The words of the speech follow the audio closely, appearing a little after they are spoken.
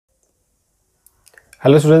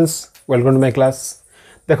Hello students, welcome to my class.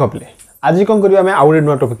 देखो play आज कौन करिया मैं आउट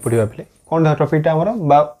नुआ टॉपिक पढ़िबा प्ले कोन धा टॉपिक टा हमर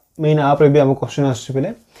बा मेन आप रे भी हम क्वेश्चन आछे play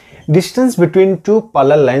distance between two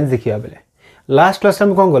parallel lines देखिया प्ले। लास्ट क्लास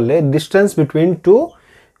हम कोन करले distance between two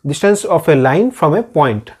distance of A line from A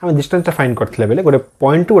point हम डिस्टेंस टा फाइंड करथले प्ले गोटे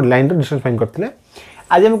पॉइंट टू लाइन रो डिस्टेंस फाइंड करथले।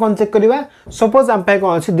 आज हम कोन चेक करिबा सपोज हम पे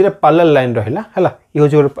कोन अछि दिरे पैरेलल लाइन रहला हला ई हो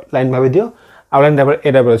जो लाइन भाबे दियो आउट लाइन डाबर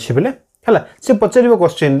ए डाबर अछि प्ले हला से पचरिबो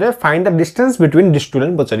क्वेश्चन रे find the distance between this to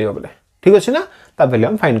line पचरिबो बोले ठीक अछि ना ता वैल्यू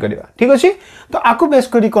हम फाइंड करिबा ठीक अछि। तो आकु बेस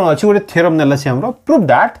करी कोन अछि गोटे थ्योरम नेला से हमरो prove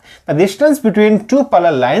that the distance between two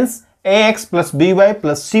parallel lines ax plus by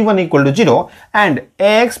plus c1 equal to 0 and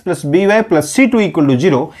ax plus by plus c2 equal to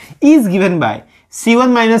 0 is given by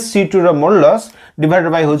c1 minus c2 row modulus divided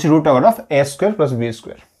by होछि root over of a square plus b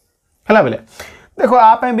square हला बेले। देखो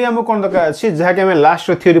आप भी हम कोन दका अछि जहा के हम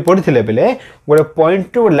लास्ट थ्योरी पढिथिले बेले गोटे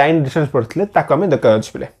पॉइंट टू लाइन डिस्टेंस पढिथिले ताको हम दका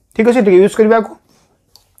अछि बेले ठीक अछि। ठीक यूज करबा को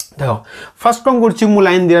देखो फर्स्ट कोन करछि मु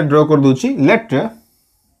लाइन दिया ड्रा कर दोछि लेट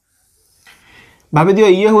भाबे दियो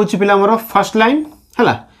ये होछि पिला हमर फर्स्ट लाइन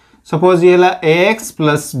हला सपोज ये हला ax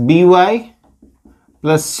plus by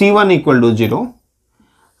plus c1 equal to 0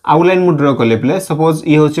 आउ लाइन मु ड्रा करले प्ले सपोज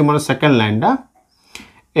ये होछि हमर सेकंड लाइन दा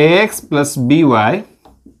ax plus by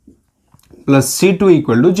plus c2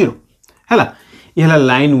 equal to 0 हला ये हला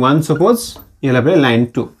लाइन 1 सपोज ये हला play line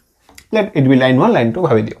 2 let it be line 1 line 2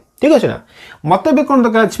 भाबे दियो ठीक अछि ना। मते बे कोन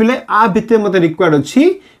दका अछि प्ले आ भिते मते रिक्वायर्ड अछि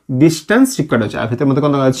डिस्टेंस रिक्वायर्ड अछि आ भिते मते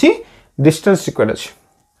कोन दका अछि डिस्टेंस रिक्वायर्ड अछि।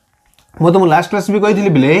 मो तो लास्ट क्लास भी कहिथिली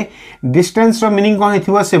बेले डिस्टेंस रो मीनिंग कोन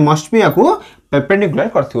हेथिबो से मस्ट बी आकू परपेंडिकुलर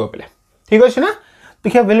करथिबो बेले ठीक अछि ना।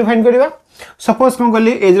 देखिया वैल्यू फाइंड करिवा सपोज कोन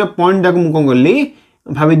करली एज रो पॉइंट डाक मु कोन करली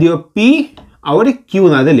भाबी दियो p और q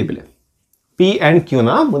ना देली बेले p एंड q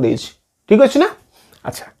ना मु देछि ठीक अछि ना।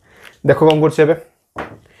 अच्छा देखो कोन करछे बे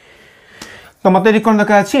तो मते रिकॉर्ड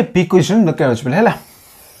दका अछि p क्वेश्चन दका अछि बेले हला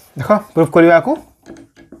देखो प्रूफ करिवा को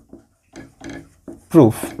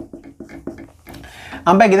प्रूफ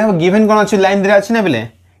हम पे देखो गिवन कोन अछि लाइन दिरा अछि ना बेले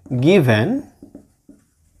गिवन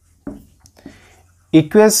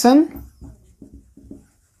इक्वेशन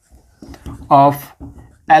ऑफ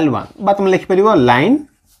L1 बात हम लिख परिबो लाइन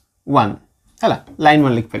 1 हला लाइन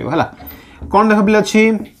 1 लिख परिबो हला कोन देखो बेले अछि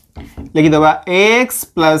लिखि दबा ax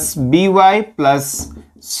plus by plus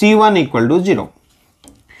c1 equal to 0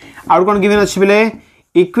 और कोन गिवन अछि बेले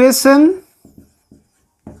equation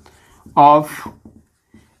of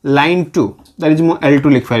line 2 that is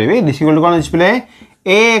L2 लिख पारिबे दिस इक्वल टू कोन अछि बेले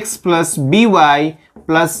ax plus by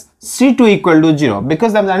plus c2 equal to 0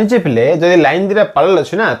 because हम जानि छै बेले जदि लाइन दिरा पैरेलल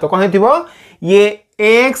अछि ना तो कोन हेतिबो ये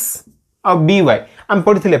ax और by हम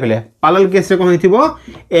पढिथिले बेले पैरेलल केस रे कोन हेतिबो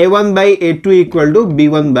a1 by a2 equal to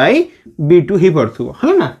b1 by b2 ही पड़थुबो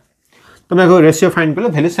हला ना। तो मैं रेशियो फाइंड करले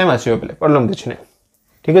वैल्यू सेम आसीबो बेले प्रॉब्लम किछ नै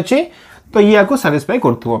ठीक अछि। तो ये आको सैटिस्फाई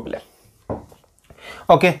करथुबो बेले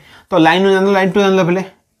ओके। तो लाइन 1 जानलो लाइन 2 जानलो बेले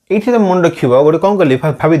एठी त मन रखिबो गोटे कोन करली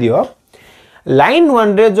भाबी दियो लाइन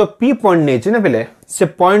 1 रे जो p पॉइंट नै छै ना बेले से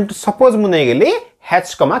पॉइंट सपोज मु नै गेली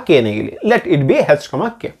h, k नै गेली let it be h,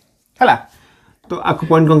 k हला। तो आको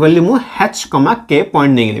पॉइंट कोन करली मु h, k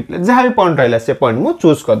पॉइंट नै गेली बेले जहा भी पॉइंट रहला से पॉइंट मु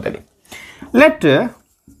चूज कर देली late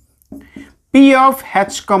p of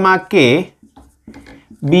h, k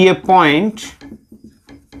be a point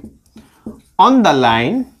on the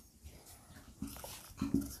line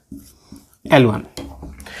L1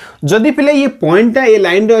 जदि पिले ये पॉइंट टा ये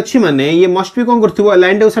लाइन रे अछि माने ये मस्ट बी कोन करथिबो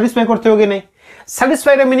लाइन रे सैटिस्फाई करथिबो कि नै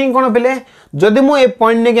सैटिस्फाई रे मीनिंग कोन पिले जदि मु ए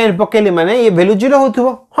पॉइंट ने के पकेली माने ये वैल्यू 0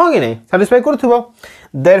 होथिबो हां कि नै सैटिस्फाई करथिबो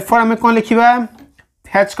देयरफॉर हमें कोन लिखिबा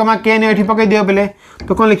h, k ने एठी पके दियो पिले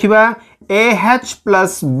तो कोन लिखिबा ah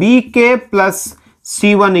plus bk plus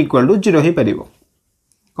c1 equal to 0 ही परिबो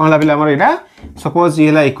कोन ला पिले हमर एटा सपोज ये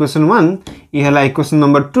हला इक्वेशन 1 ये हला इक्वेशन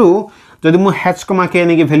नंबर 2 जदि मु h, k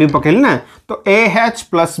ने के वैल्यू पकेली ना तो ah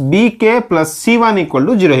plus bk plus c1 equal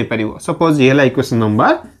to 0 he परिबो suppose ये हला इक्वेशन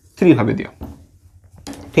नंबर 3 भाबे दियो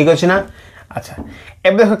ठीक अछि ना। अच्छा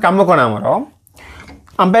एबे देखो काम कोन हमर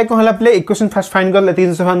हम पे कोन हला प्ले इक्वेशन फर्स्ट फाइंड कर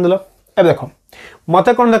लेती से फाइंड दलो एबे देखो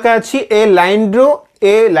मते कोन दका अछि ए लाइन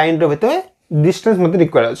रो भते डिस्टेंस मते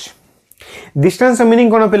रिक्वायर्ड अछि डिस्टेंस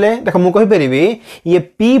मीनिंग कोन पेले देखो मु कहि परिबी ये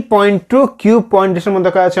p point two q point distance मते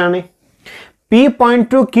दका अछि आनी p point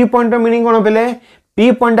two q point meaning कोन पेले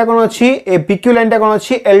p पॉइंट टा कोन अछि ए pq लाइन टा कोन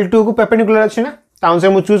अछि L2 को परपेंडिकुलर अछि ना ताउन से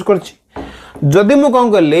मु चूज करछि जदि मु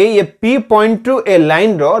कोन करले ये p पॉइंट टू ए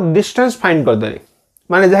लाइन रो डिस्टेंस फाइंड कर देली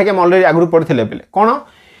माने जहा के हम ऑलरेडी आगु पढिथिले पेले कोन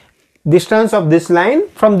distance of this line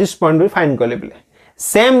from this point we find करले पेले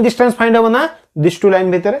सेम डिस्टेंस फाइंड हो ना दिस टू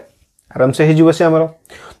लाइन भितरे आराम से हे जीव से हमरो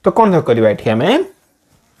तो कोन ध करबा एठी हमें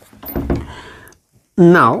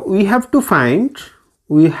now we have to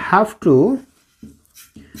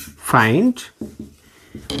find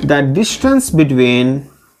the distance between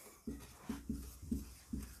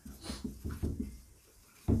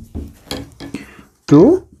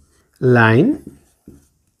two line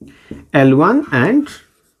L1 and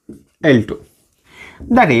L2.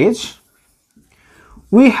 That is,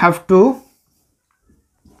 we have to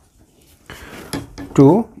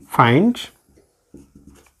find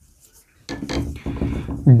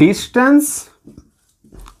distance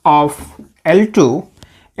of L2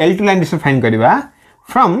 line distance find करिवा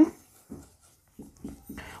from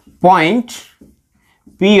point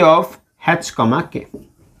P of H, K.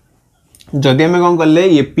 जदि आम कौन कले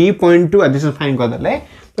ये P point two distance find कर देले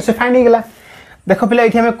तो से find हो गला। देखो पिला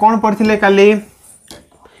एठी हमें कोन पढ़थिले काली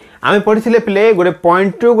आमे पढ़थिले पिले गोटे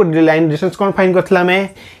पॉइंट टू गोटे लाइन डिस्टेंस कोन फाइंड करथला में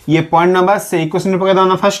ये पॉइंट नंबर से इक्वेशन पका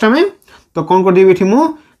दाना फर्स्ट हमें तो कोन कर दिबे एठी मु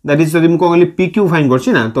दैट इज जदि मु कहली PQ फाइंड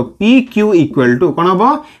करछि ना तो PQ इक्वल टू कोन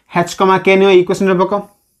हबो H, K नियो इक्वेशन रे पका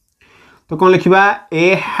तो कोन लिखिबा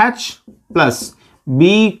AH plus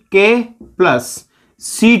BK plus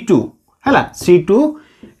C2 हैला C2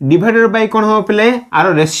 डिवाइडेड बाय कोन हो पिले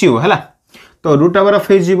आरो रेशियो हैला तो रूट ओवर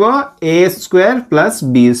ऑफ जीवो a square plus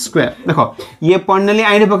b square. देखो ये पॉइंट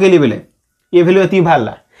आईने पकेली बेले ये वैल्यू एती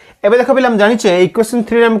भाला। एबे देखो पिले हम जानि छे इक्वेशन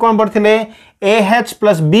 3 रे हम कोन पढ़थिले ah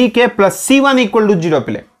plus bk plus c1 equal to 0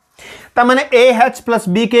 पिले ता माने ah plus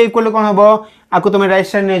bk equal to कोन हबो आको तुमे राइट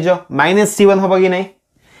साइड ने जो -c1 हबो कि नै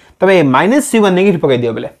तबे -c1 नेगेटिव पकाई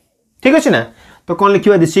दियो बेले ठीक अछि ना तो कोन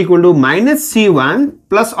लिखिबा this equal to -c1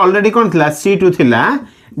 plus already कोन थिला c2 थिला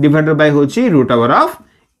डिवाइडेड बाय होची root over of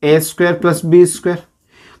a square plus b square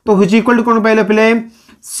तो होची इक्वल टू कोन पाइले पिले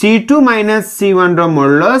c2 - c1 row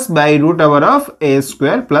modulus by root over of a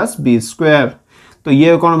square plus b square तो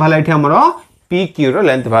ये कोन भाला एठी हमरो pq रो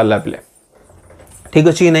लेंथ भाला पिले ठीक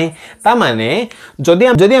अछि कि नै ता माने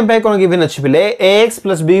जदि हम पाइ कोन गिवन अछि पिले ax +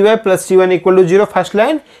 by + c1 = 0 first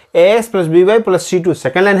line ax + by + c2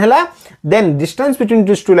 second line हैला then distance between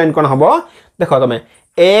this to line कोन हबो देखो तमे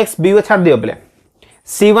ax by छाड़ दियो पिले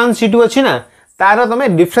c1 c2 अछि ना तारो तमे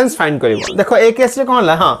डिफरेंस फाइंड करिवो। देखो ए केस रे कोन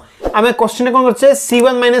हला हां हमें क्वेश्चन कोन करछे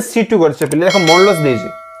c1 - c2 करछे पिले देखो मॉडुलस देछि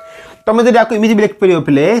तमे जदि आको इमेज लिख परियो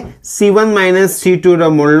पिले c1 - c2 row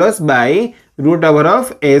modulus by root over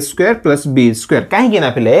of a square plus b square काहे कि ना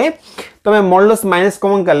पिले तमे मॉडुलस माइनस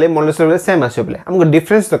कॉमन करले मॉडुलस रे सेम आछो पिले हमको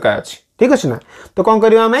डिफरेंस तो का अछि ठीक अछि ना तो कोन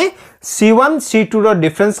करियो हमें c1 c2 row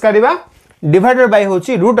difference करिवा divided by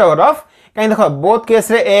होछि रूट ओवर ऑफ काहे देखो बोथ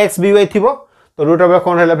केस रे ax by थिबो तो रूट ओवर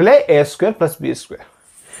कोन हैला पिले a square plus b square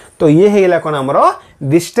तो ये हेला कोन हमरो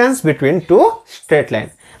distance between two straight line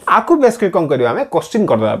आकु base के कोन करिवा हमें क्वेश्चन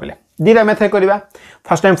कर देबा पिले दीरा method करिवा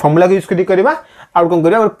first time formula use करिवा और कोन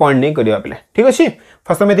करिवा और पॉइंट नहीं करिवा पिले ठीक अछि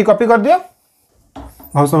फर्स्ट टाइम एती कॉपी कर दियो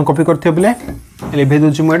फर्स्ट टाइम कॉपी करथियो पिले एले भेज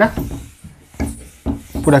दोछि मोडा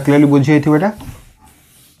पूरा क्लियरली बुझी हेथि बेटा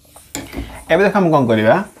एबे देख हम कोन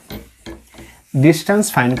करिवा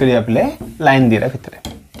डिस्टेंस फाइंड करिया पिले लाइन दीरा भितरे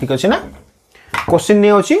ठीक अछि ना क्वेश्चन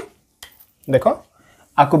नहीं होची देखो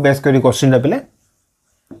आपको बेस करी क्वेश्चन पिले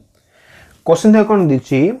क्वेश्चन देखो कौन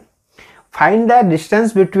दीची find the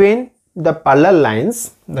distance between the parallel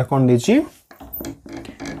lines देखो कौन दीची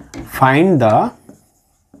find the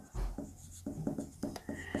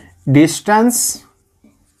distance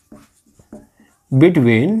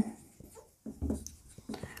between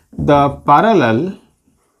the parallel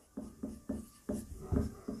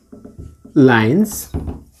lines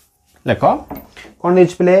देखो कौन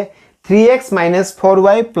दीची पिले 3x -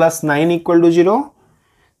 4y + 9 = 0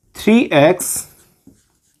 3x -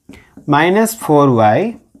 4y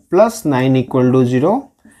 + 9 = 0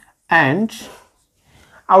 and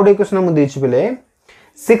out equation हम देछि पिले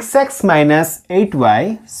 6x -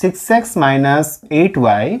 8y 6x -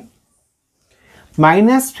 8y -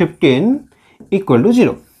 15 =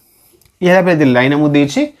 0 यह पे लाइन हम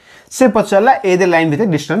देछि से पचला ए दे लाइन भीतर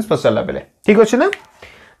डिस्टेंस पचला पिले ठीक अछि ना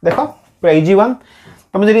देखो पूरा इजी वन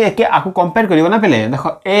तुम जरी एके आकु कंपेयर करियो ना पहले देखो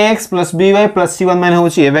ax + by + c1 माने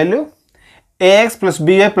होची ए वैल्यू ax +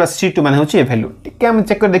 by + c2 माने होची ए वैल्यू टिके हम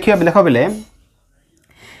चेक कर देखियो देखो पहले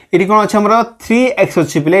एटी कोन अछि हमरो 3x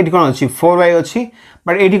अछि पहले एटी कोन अछि 4y अछि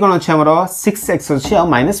बट एटी कोन अछि हमरो 6x अछि आ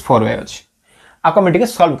 -4y अछि आको हम टिके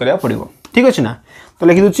सॉल्व करिया पड़िबो ठीक अछि ना तो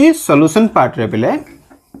लिखि दोची सॉल्यूशन पार्ट रे पहले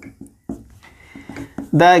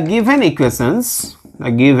the given equations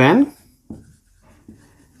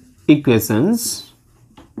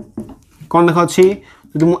कौन देखा अच्छी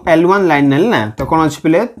जो मु L1 लाइन नेल ना तो कौन अच्छी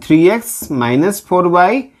पहले 3x -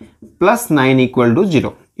 4y + 9 = 0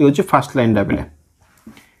 ये होची फर्स्ट लाइन दा पहले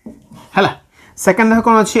हला सेकंड देखो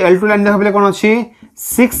कौन अच्छी L2 लाइन देखो पहले कौन अच्छी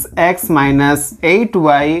 6x -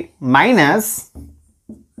 8y -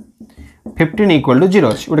 15 =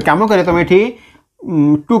 0 अछि ओटे काम करे तुम एठी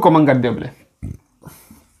 2 कॉमन कर दियो बोले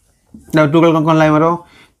ना 2 कौन ला हमरो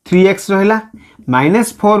 3x रहला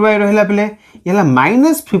 -4y रहला बोले यला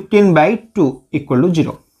 -15/2 इक्वल टू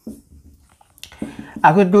 0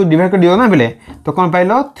 आको 2 डिवाइड कर दियो ना बोले तो कौन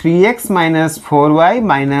पाइलो 3x - 4y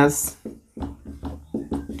माइनस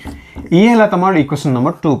ये हला तमार इक्वेशन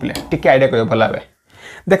नंबर 2 बोले ठीक आईडिया करियो भला बे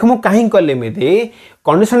देख मु काहे करले मेदे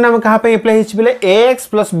कंडीशन नाम कहा पे अप्लाई हिच बोले ax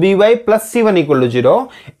 + by + c1 = 0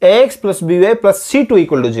 ax + by + c2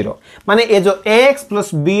 = 0 माने ए जो ax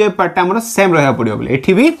 + by पार्ट हमर सेम रहया पड़ियो बोले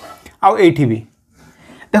एठी भी आ एठी भी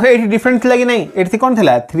देखो एठी डिफरेंट लागी नहीं एठी कोन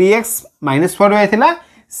थिला 3x - 4y थिला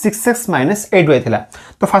 6x - 8y थिला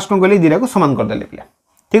तो फर्स्ट कोन गली दिरा को समान कर देले पिला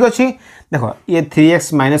ठीक अछि देखो ये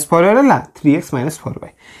 3x - 4y रहला 3x - 4y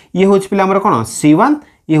ये होच पिला हमर कोन c1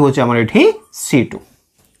 ये होच हमर एठी c2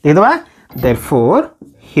 देख दबा therefore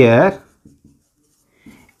here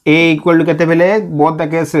a equal to केते बेले both the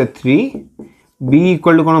case रे 3 b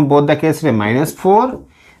equal to cone both the case रे -4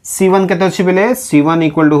 c1 केते अछि बेले c1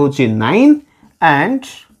 equal to होची 9 and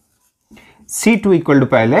c2 equal to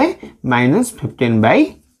पहले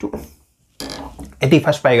 -15/2 एटी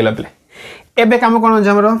फर्स्ट पाई गेला बेले एबे काम कोन हो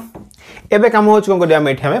हमरो एबे काम होच कोन करिया हम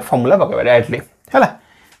एठी हम फार्मूला पकेबा डायरेक्टली हला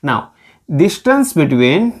now distance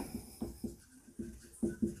between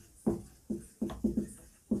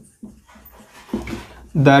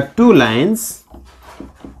the two lines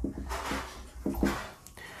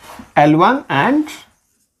L1 and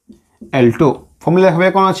L2 formula हवे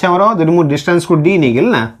कोन अछि हमरो जदि मु डिस्टेंस को d नै गेल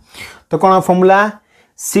ना तो कोन फॉर्मूला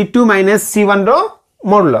c2 - c1 रो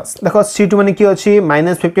मॉडुलस देखो c2 माने की अछि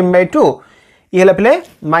 -15/2 ये हला पले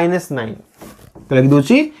 -9 तो लिख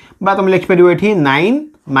दोची बा तुम लिख परियो एठी 9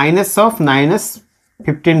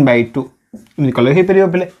 -15/2 इन कलर हे परियो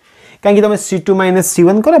पले काहे तुम c2 -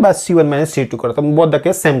 c1 करे बा c1 - c2 करे तुम बोथ द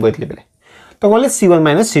केस सेम कहतले पले तो बोले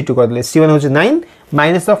c1 - c2 करले c1 होची 9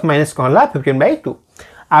 माइनस कहला 15/2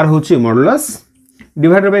 आर होची मॉडुलस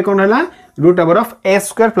डिवाइडेड बाय कोन हला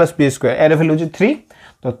 √a² + b² एरे वैल्यू होची 3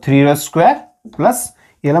 तो 3 रो स्क्वायर प्लस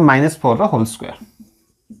ये -4 रो होल स्क्वायर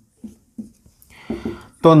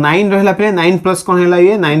तो 9 रहला पले 9 प्लस कोन हला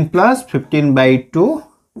ये 9 + 15/2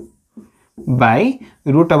 बाय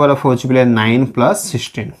 √of होची पले 9 +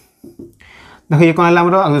 16 देखो ये कोन हला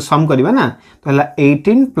हमरो सम करबा ना तो हला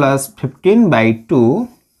 18 + 15/2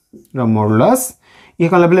 रो मॉडुलस ये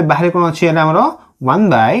कोन हला बाहर कोन अछि एला हमरो 1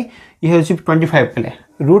 बाय ये होची 25 पले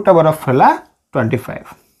 √of हला 25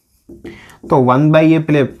 तो 1 बाय ये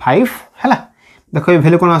पले 5 हला देखो ये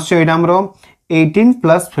वैल्यू कोन आछे एटा हमरो 18 +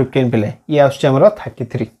 15 पले ये आछे हमरो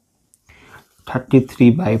 33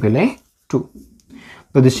 बाय पले 2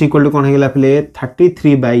 तो दिस इक्वल टू कोन हेगला पले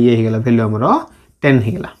 33 बाय ये हेगला वैल्यू हमरो 10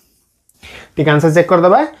 हेगला ठीक आंसर चेक कर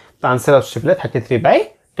दबा तो आंसर आछे पले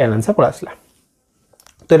 33/10 आंसर पड़ आसला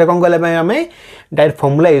तो एटा कोन गले भाई हमें डायरेक्ट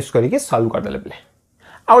फार्मूला यूज करके सॉल्व कर देले पले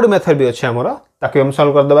आउट मेथड भी अच्छे हमरो ताकि हम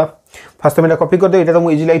सॉल्व कर दबा फर्स्ट में कॉपी कर दे एटा तो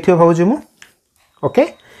मु इजीली आइथियो भाबुची मु ओके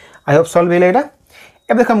आई होप सॉल्व हेले एटा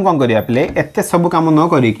एबे हम कोन करिया पले एते सब काम न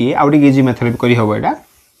करी कि आउट इजी मेथड करी होबो एटा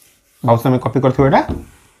भाबस में कॉपी करथियो एटा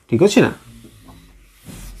ठीक अछि ना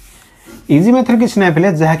इजी मेथड किछ नै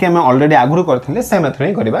पले जहा कि हम ऑलरेडी आगुरु करथिले से मेथड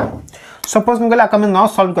ही करबा सपोज हम गला हम न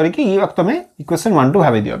सॉल्व करी कि ये वक्त में इक्वेशन 1 2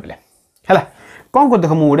 भाबे दियो पले हला कोन को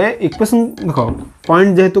देखो मुडे इक्वेशन देखो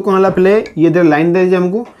पॉइंट जेहेतु कोन हला पले ये दे लाइन दे जे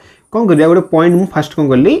हमको कोन करिया गोटे पॉइंट मु फर्स्ट कोन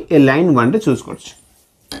करली ए लाइन 1 रे चूज करछ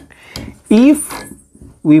if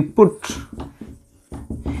we put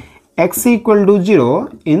x equal to 0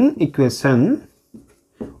 in equation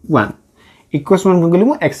 1 equation 1 कोन करली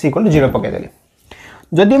मु x equal to 0 पके देली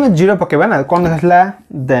जदि हम 0 पकेबा ना कोन देखला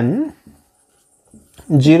then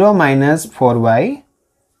 0 - 4y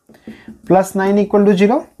 + 9 equal to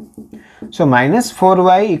 0 so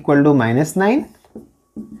 -4y equal to -9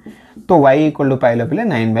 तो y equal to पाइले पले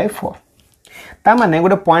 9/4 ता माने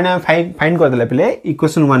गोटे पॉइंट हम फाइंड कर देले पले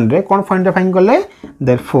इक्वेशन 1 रे कोन पॉइंट रे फाइंड करले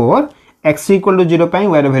therefore x equal to 0 pi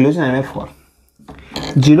y row value 9/4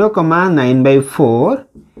 0, 9/4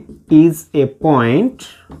 is a point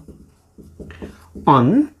on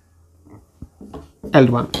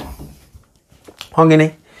L1 होंगे नहीं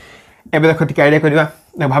एबे देखो ठीक आईडिया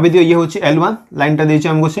करबा भाबी दियो ये होची L1 लाइन टा देछि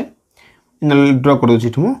हमको से इन ड्रा कर दोछि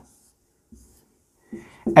तुम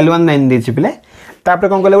L1 लाइन देछि पले तापर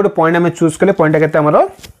कोन कले गोटे पॉइंट हम चूज कले पॉइंट केते हमरो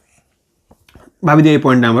भाबी दियो ये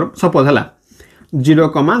पॉइंट हमरो सपोज हला 0,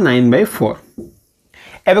 9/4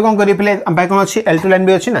 एबे कोन करी पले हम पाई कोन अछि L2 लाइन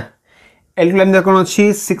भी अछि ना L2 लाइन दे कोन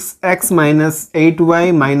अछि 6x -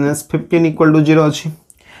 8y - 15 equal to 0 अछि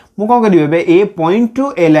मु कोन करिवे बे ए पॉइंट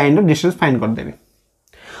टू ए लाइन रो डिस्टेंस फाइंड कर देबे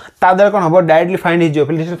ता दर कोन हबो डायरेक्टली फाइंड हिजो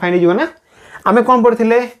पले डिस्टेंस फाइंड हिजो ना हमें कोन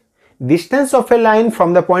पड़थिले distance of A line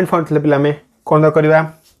from the point for थिले पले हमें कौन करवा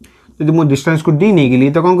जब मुझे डिस्टेंस को डी नहीं गली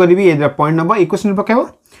तो कौन करी ये पॉइंट नंबर इक्वेशन पकेब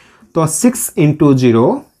तो 6 into 0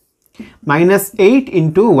 minus 8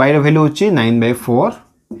 into Y value हूँ 9/4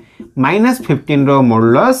 माइनस 15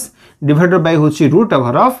 मॉडुलस डिवाइडेड बाय हूँ root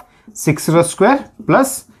over of 6 row square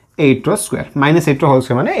plus 8 row square minus 8 row whole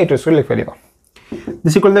square माने 8 रो स्क्वायर लिख परिबो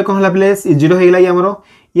दिस इक्वल टू कौन प्लेस 0 हो गला हमरो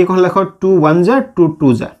ये कौन लिखो 2 1 जा 2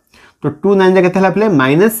 2 जा तो 2 9 जा केते प्ले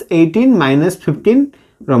माइनस 18 माइनस 15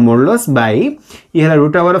 रो मॉडुलस बाय ये हला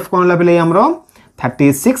रूट ओवर ऑफ कौन प्ले हमरो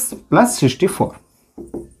 36 प्लस 64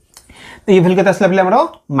 तो ये वैल्यू केते असला प्ले हमरो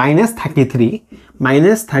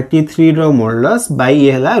माइनस 33 रो मॉडुलस बाय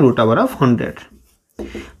ये हला root over of 100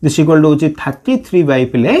 this equal to 33 bye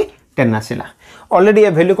play 10 आसिला already ये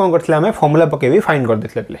वैल्यू कौन करथिला हमें फार्मूला पके भी फाइंड कर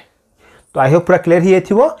देथिले प्ले तो आई होप पूरा क्लियर ही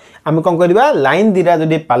थिबो आमे कौन करबा लाइन दिरा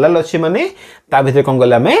जदी पैरेलल अछि माने ता भीतर कौन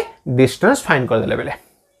गले हमें डिस्टेंस फाइंड कर देले बेले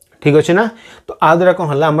ठीक अछि ना तो आ द्वारा कौन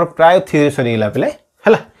हला हमर प्राय थ्योरी सरी गेला बेले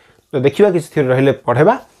हला तो देखिबा किछ थ्योरी रहले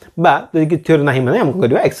पढेबा बा जदी कि थ्योरी नाही माने हम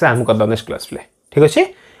करबा एक्स्ट्रा हम कर द नेक्स्ट क्लास प्ले ठीक अछि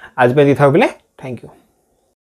आज पे दिथाउ बेले थैंक यू।